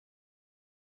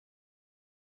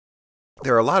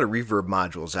There are a lot of reverb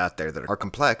modules out there that are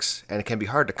complex, and it can be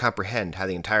hard to comprehend how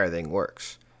the entire thing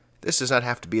works. This does not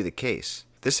have to be the case.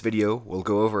 This video will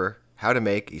go over how to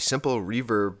make a simple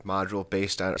reverb module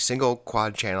based on a single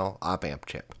quad-channel op-amp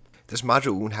chip. This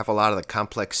module won't have a lot of the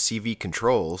complex CV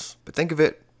controls, but think of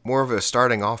it more of a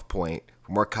starting off point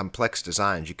for more complex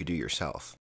designs you could do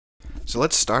yourself. So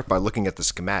let's start by looking at the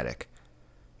schematic.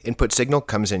 Input signal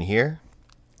comes in here.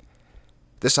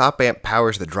 This op-amp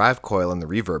powers the drive coil in the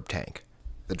reverb tank.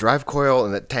 The drive coil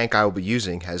in the tank I will be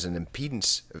using has an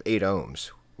impedance of 8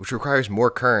 ohms, which requires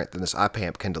more current than this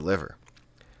op-amp can deliver.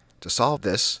 To solve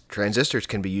this, transistors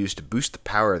can be used to boost the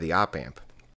power of the op-amp.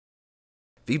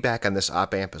 Feedback on this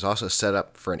op-amp is also set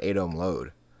up for an 8 ohm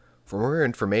load. For more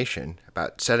information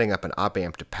about setting up an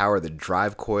op-amp to power the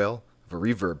drive coil of a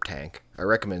reverb tank, I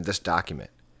recommend this document.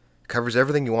 It covers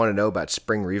everything you want to know about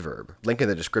spring reverb, link in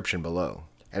the description below.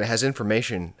 And it has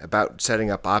information about setting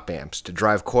up op-amps to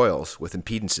drive coils with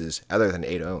impedances other than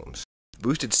 8 ohms. The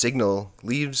boosted signal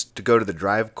leaves to go to the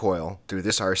drive coil through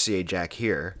this RCA jack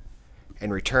here,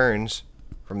 and returns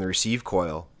from the receive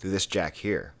coil through this jack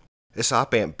here. This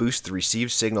op-amp boosts the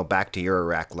received signal back to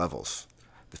Eurorack levels.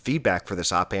 The feedback for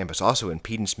this op-amp is also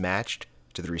impedance matched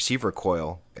to the receiver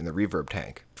coil in the reverb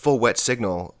tank. The full wet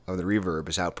signal of the reverb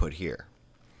is output here.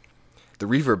 The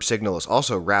reverb signal is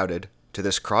also routed to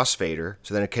this crossfader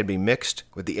so that it can be mixed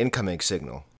with the incoming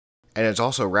signal. And it's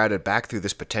also routed back through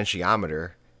this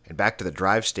potentiometer and back to the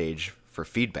drive stage for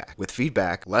feedback. With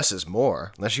feedback, less is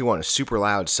more, unless you want a super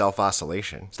loud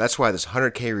self-oscillation. So that's why this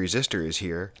 100K resistor is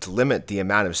here, to limit the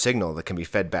amount of signal that can be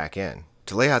fed back in.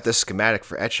 To lay out this schematic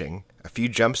for etching, a few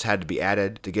jumps had to be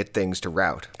added to get things to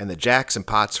route, and the jacks and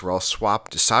pots were all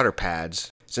swapped to solder pads,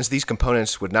 since these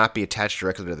components would not be attached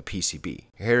directly to the PCB.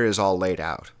 Here it is all laid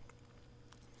out.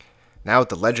 Now with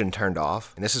the legend turned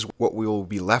off, and this is what we will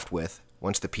be left with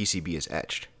once the PCB is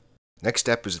etched. Next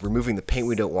step is removing the paint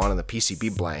we don't want on the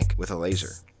PCB blank with a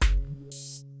laser.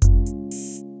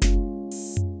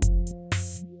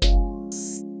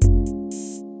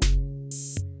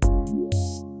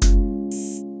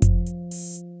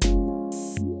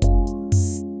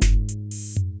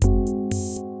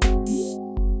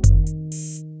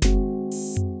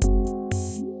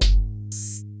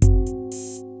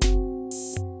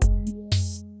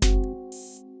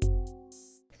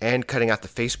 And cutting out the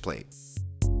faceplate.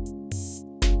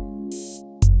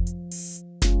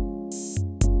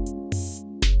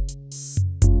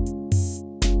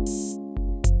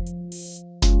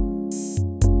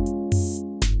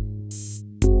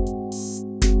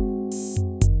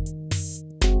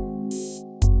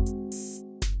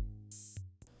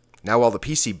 Now while the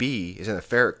PCB is in the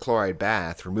ferric chloride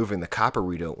bath removing the copper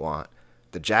we don't want,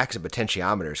 the jacks and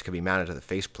potentiometers can be mounted to the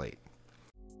faceplate.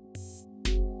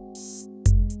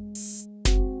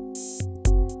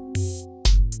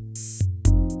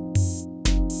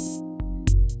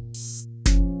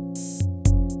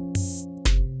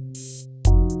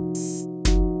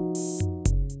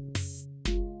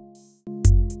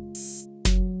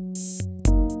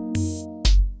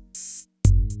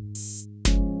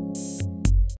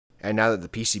 And now that the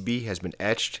PCB has been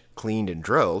etched, cleaned, and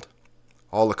drilled,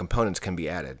 all the components can be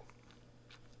added.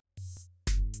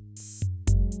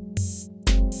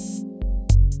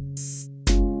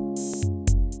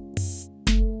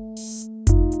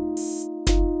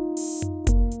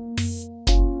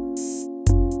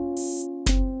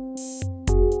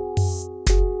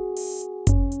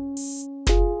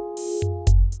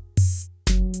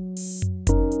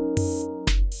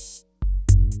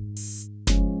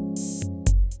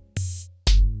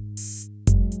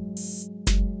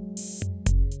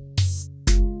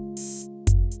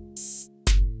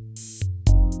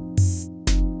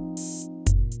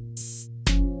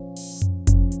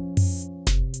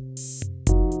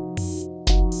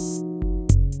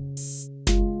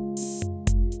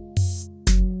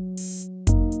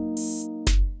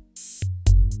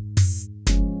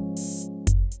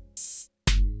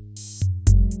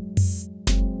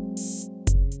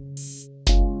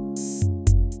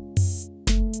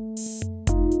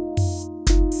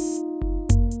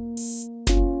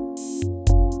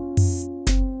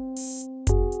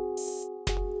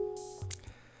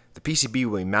 The PCB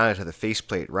will be mounted to the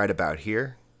faceplate right about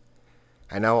here,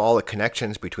 and now all the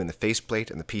connections between the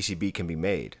faceplate and the PCB can be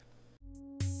made.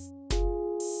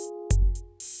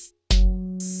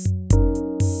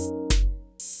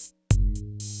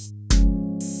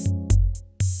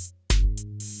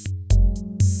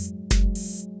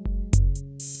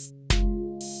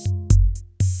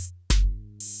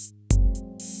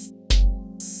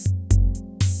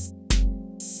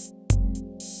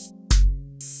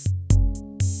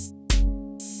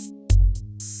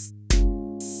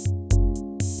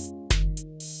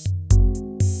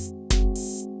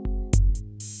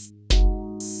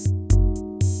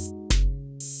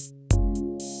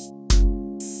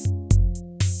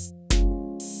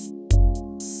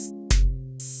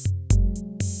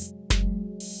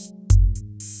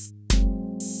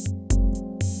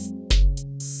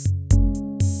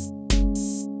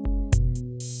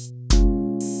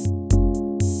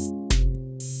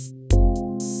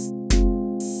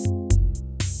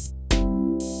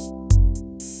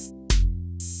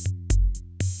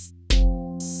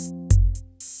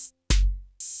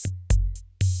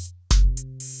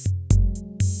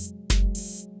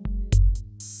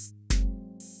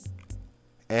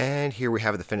 And here we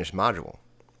have the finished module.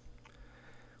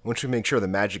 Once we make sure the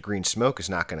magic green smoke is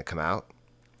not going to come out,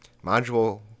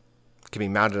 module can be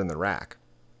mounted in the rack.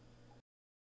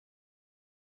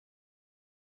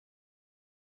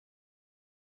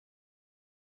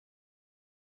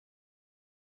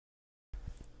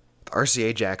 The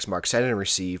RCA jacks marked send and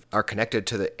receive are connected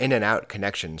to the in and out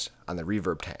connections on the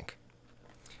reverb tank.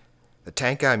 The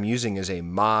tank I'm using is a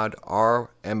mod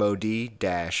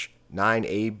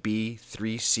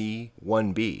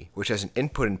RMOD-9AB3C1B, which has an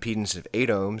input impedance of 8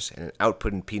 ohms and an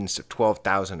output impedance of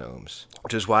 12,000 ohms,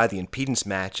 which is why the impedance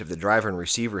match of the driver and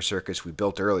receiver circuits we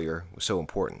built earlier was so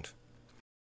important.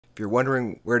 If you're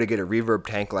wondering where to get a reverb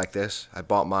tank like this, I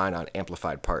bought mine on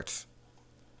Amplified Parts.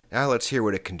 Now let's hear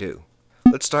what it can do.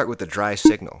 Let's start with the dry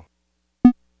signal.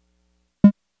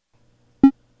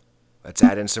 Let's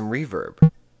add in some reverb.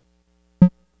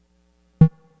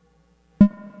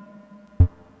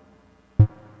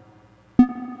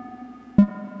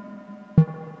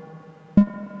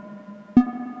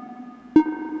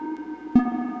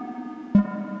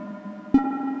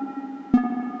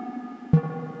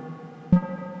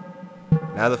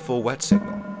 Now the full wet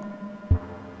signal.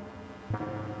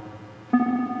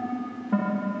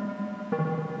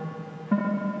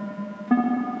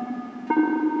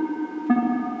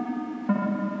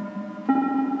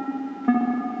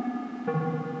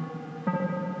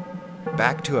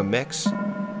 Back to a mix,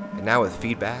 and now with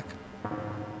feedback.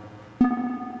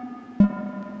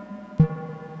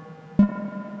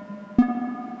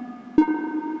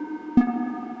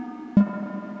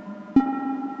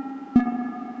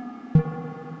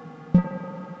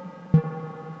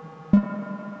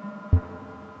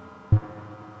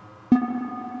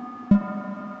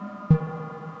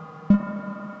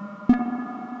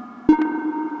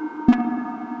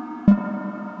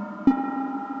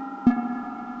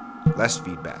 Less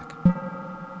feedback.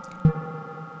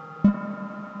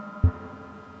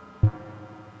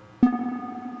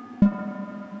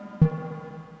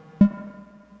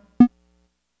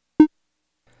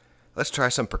 Let's try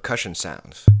some percussion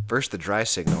sounds. First, the dry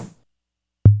signal.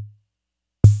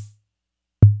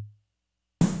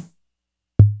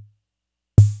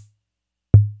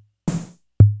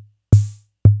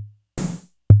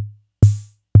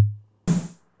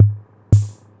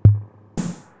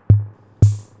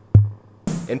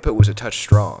 Input was a touch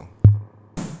strong.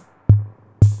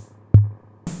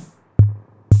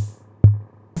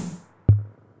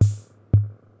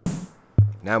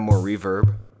 Now more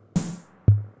reverb.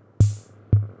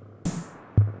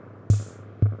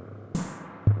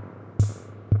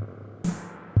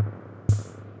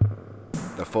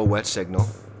 The full wet signal.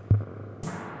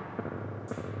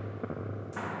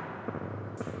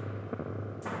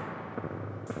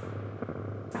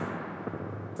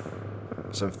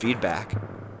 Some feedback.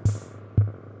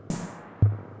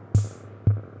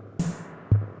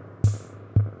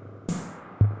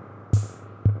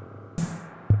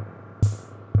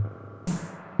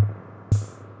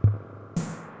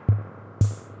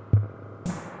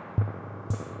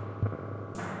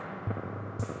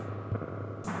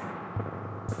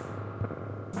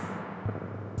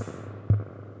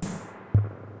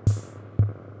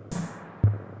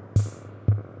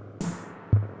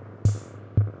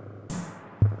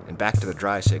 And back to the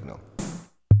dry signal.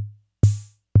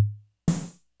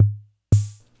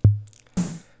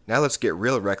 Now let's get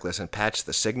real reckless and patch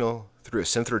the signal through a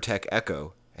Synthrotech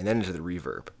echo and then into the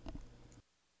reverb.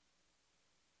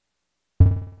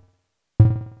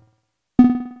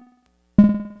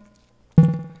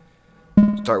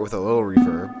 Start with a little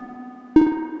reverb.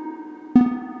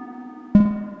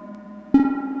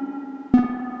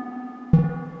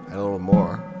 And a little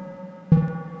more.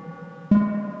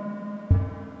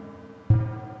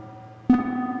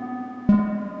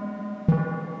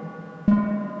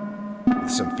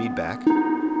 With some feedback.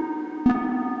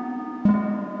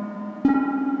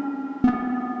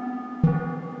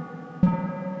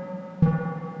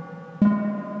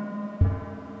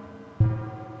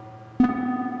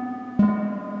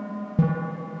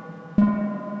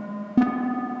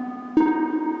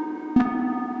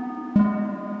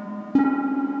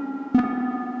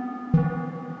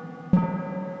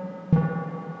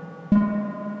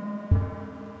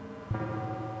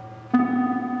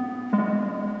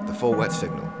 The full wet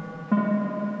signal.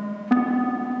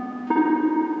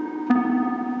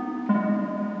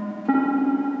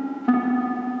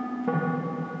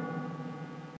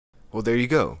 Well, there you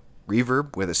go.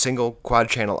 Reverb with a single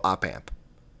quad-channel op amp.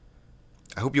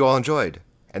 I hope you all enjoyed,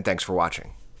 and thanks for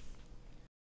watching.